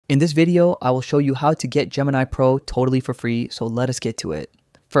In this video, I will show you how to get Gemini Pro totally for free, so let us get to it.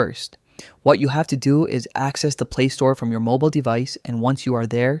 First, what you have to do is access the Play Store from your mobile device, and once you are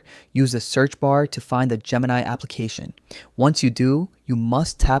there, use the search bar to find the Gemini application. Once you do, you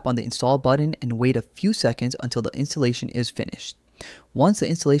must tap on the install button and wait a few seconds until the installation is finished. Once the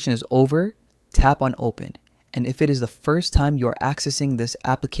installation is over, tap on open, and if it is the first time you are accessing this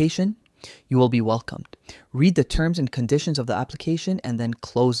application, you will be welcomed. Read the terms and conditions of the application and then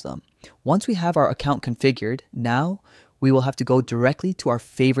close them. Once we have our account configured, now we will have to go directly to our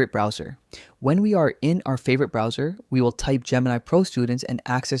favorite browser. When we are in our favorite browser, we will type Gemini Pro Students and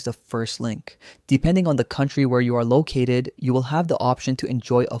access the first link. Depending on the country where you are located, you will have the option to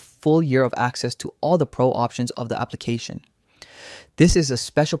enjoy a full year of access to all the pro options of the application. This is a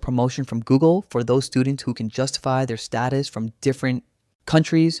special promotion from Google for those students who can justify their status from different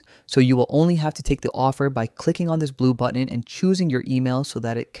countries, so you will only have to take the offer by clicking on this blue button and choosing your email so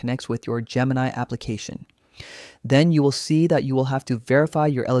that it connects with your Gemini application. Then you will see that you will have to verify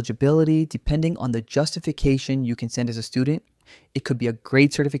your eligibility depending on the justification you can send as a student. It could be a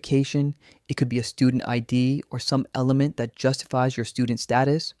grade certification, it could be a student ID, or some element that justifies your student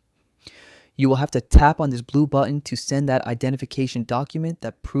status. You will have to tap on this blue button to send that identification document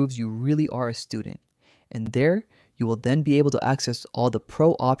that proves you really are a student. And there, you will then be able to access all the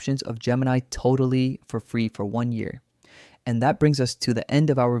pro options of Gemini totally for free for 1 year. And that brings us to the end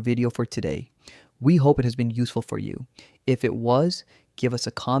of our video for today. We hope it has been useful for you. If it was, give us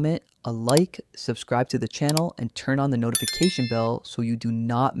a comment, a like, subscribe to the channel, and turn on the notification bell so you do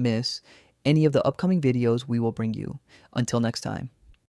not miss any of the upcoming videos we will bring you. Until next time.